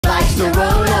to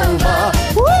roll over.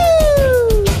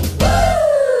 Woo!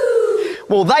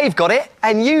 Well, they've got it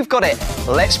and you've got it.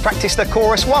 Let's practice the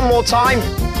chorus one more time.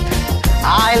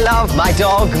 I love my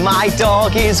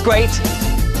dog is great.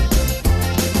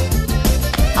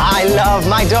 I love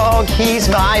my dog, he's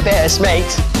my best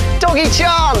mate. Doggy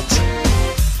chant!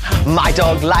 My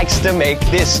dog likes to make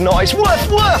this noise.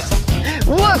 Woof, woof!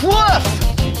 Woof, woof!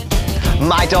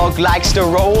 My dog likes to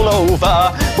roll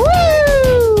over.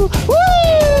 Woo! Woo!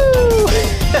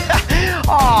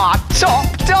 Ah,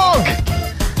 top dog!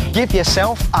 Give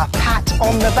yourself a pat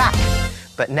on the back.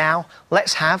 But now,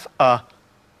 let's have a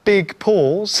big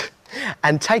pause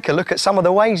and take a look at some of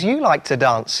the ways you like to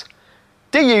dance.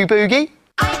 Do you, Boogie?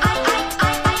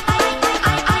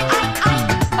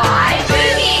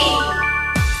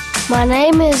 My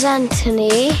name is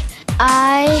Anthony.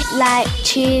 I like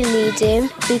cheerleading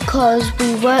because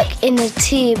we work in a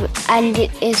team and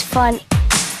it is fun.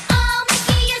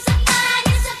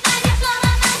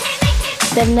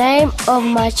 The name of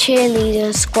my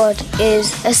cheerleading squad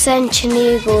is Ascension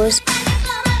Eagles.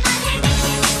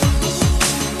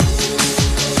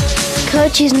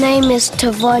 Coach's name is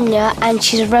Tavonia and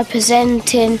she's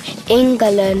representing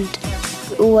England.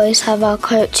 We always have our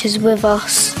coaches with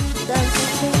us.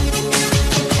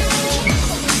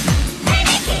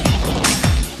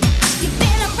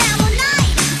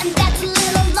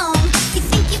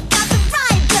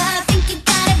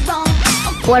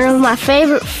 One of my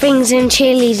favourite things in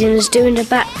cheerleading is doing the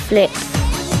backflip.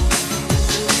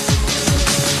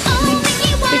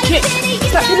 The kick.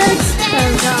 Slap your legs.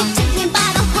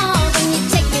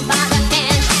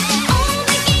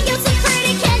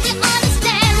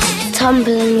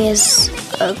 Tumbling is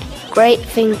a great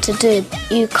thing to do.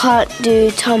 You can't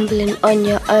do tumbling on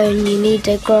your own. You need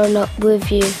a grown-up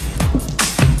with you.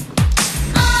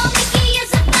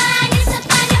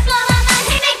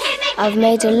 I've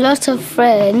made a lot of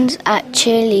friends at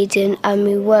cheerleading and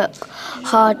we work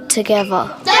hard together.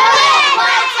 Do it,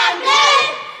 once and move,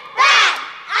 back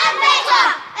and maker,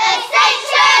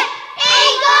 Ascension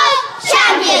Eagles,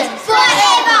 champions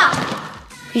forever!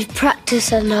 We've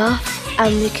practiced enough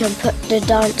and we can put the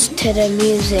dance to the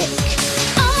music.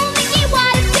 Oh, Mickey,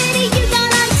 what a pity you don't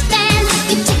understand.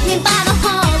 You take me by the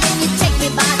arm and you take me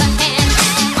by the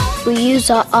hand. We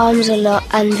use our arms a lot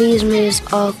and these moves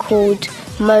are called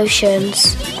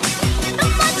motions.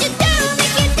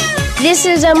 This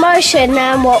is a motion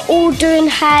and we're all doing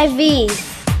high V.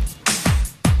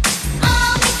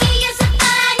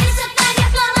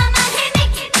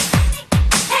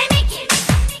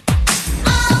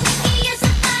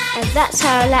 And that's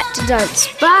how I like to dance.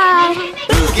 Bye!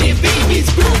 Boogie Beebies,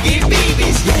 Boogie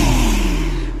Beebies,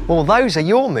 yeah! Well, those are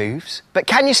your moves, but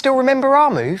can you still remember our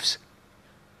moves?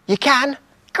 You can?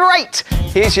 Great!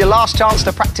 Here's your last chance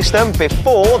to practice them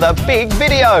before the big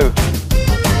video.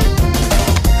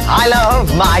 I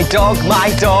love my dog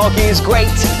is great.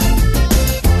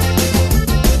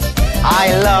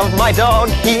 I love my dog,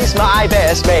 he's my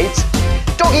best mate.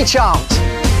 Doggy chant.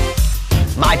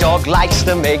 My dog likes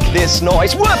to make this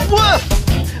noise. Woof, woof!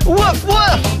 Woof,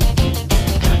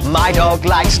 woof! My dog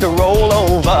likes to roll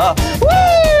over.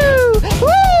 Woo!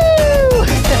 Woo!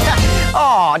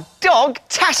 Oh,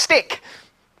 dog-tastic!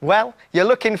 Well, you're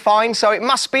looking fine, so it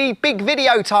must be big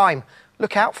video time.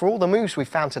 Look out for all the moves we've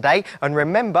found today and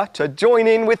remember to join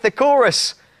in with the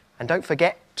chorus. And don't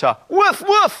forget to woof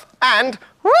woof and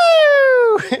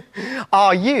woo!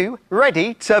 Are you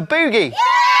ready to boogie?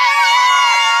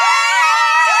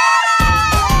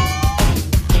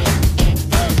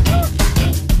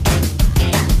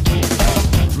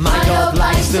 My dog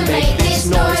likes to make this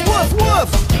noise. Woof woof!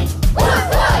 Woof,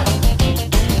 woof!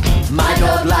 My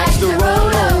dog likes to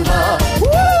roll over.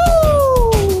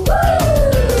 Woo!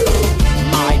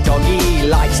 My doggy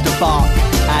likes to bark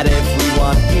at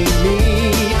everyone he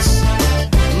meets.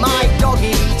 My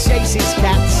doggy chases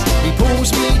cats. He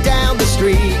pulls me down the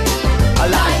street. I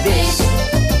like this.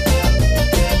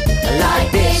 I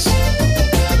like this.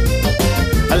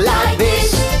 I like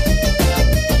this.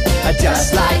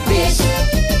 Just like this.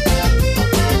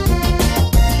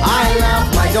 I love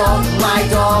my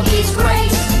dog is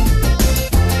great.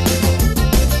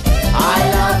 I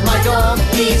love my dog,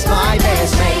 he's my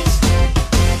best mate.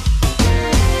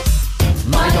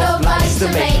 My dog likes to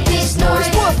make this noise.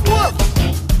 Woof, woof!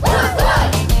 Woof,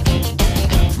 woof!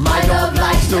 My dog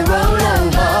likes to roll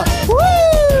over.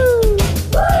 Woo!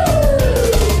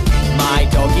 My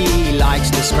doggy likes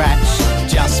to scratch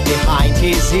just behind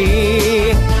his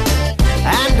ear.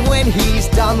 And when he's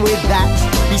done with that,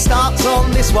 he starts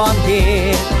on this one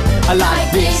here. I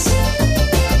like this.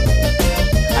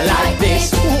 I like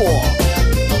this. Whoa.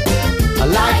 I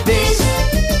like this.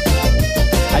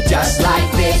 just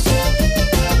like this.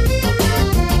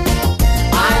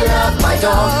 I love my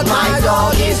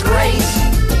dog is great.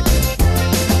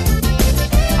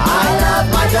 I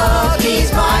love my dog, he's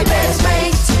my best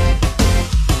mate.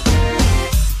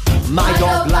 My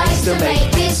dog likes to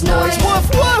make this noise. Woof,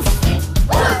 woof!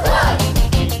 Woof, woof!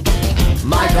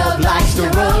 My dog likes to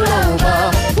roll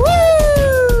over.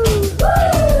 Woo!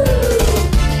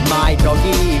 My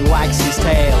doggy wags his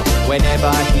tail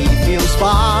whenever he feels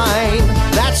fine.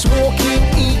 That's walking,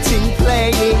 eating,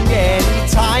 playing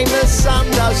anytime the sun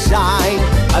does shine.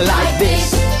 I like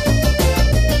this.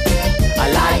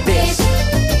 I like this.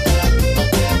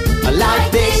 I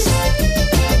like this.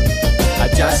 I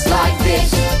just like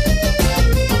this.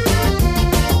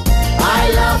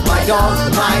 I love my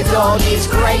dog is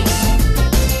great.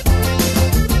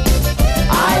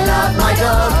 I love my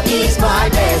dog, he's my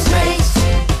best mate.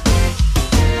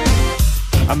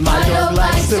 And my dog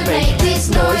likes to make this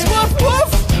noise. Woof,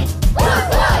 woof! Woof,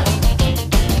 woof!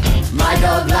 My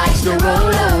dog likes to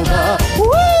roll over.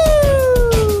 Woo!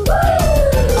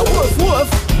 A woof, woof!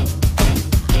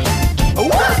 A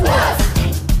woof, woof!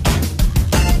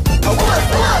 A woof,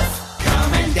 woof!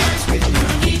 Come and dance with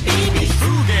Boogie Beebies.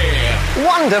 Boogie!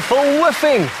 Wonderful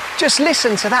woofing! Just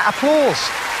listen to that applause.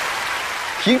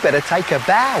 You better take a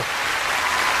bow.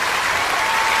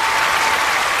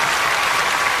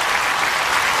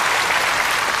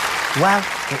 Well,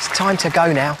 it's time to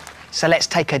go now. So let's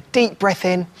take a deep breath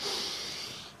in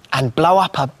and blow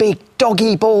up a big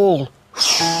doggy ball.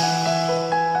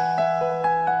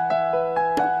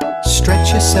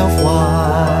 Stretch yourself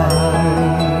wide,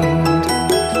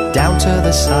 down to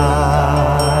the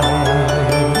side.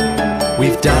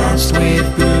 We've danced with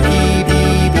Boogie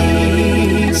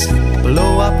Beebies.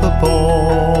 Blow up a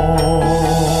ball,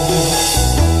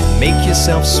 make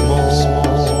yourself small.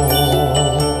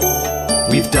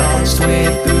 We've danced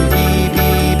with Boogie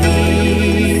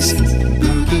Beebies.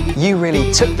 You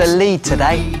really took the lead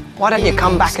today. Why don't you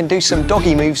come back and do some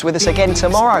doggy moves with us again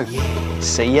tomorrow?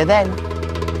 See you then.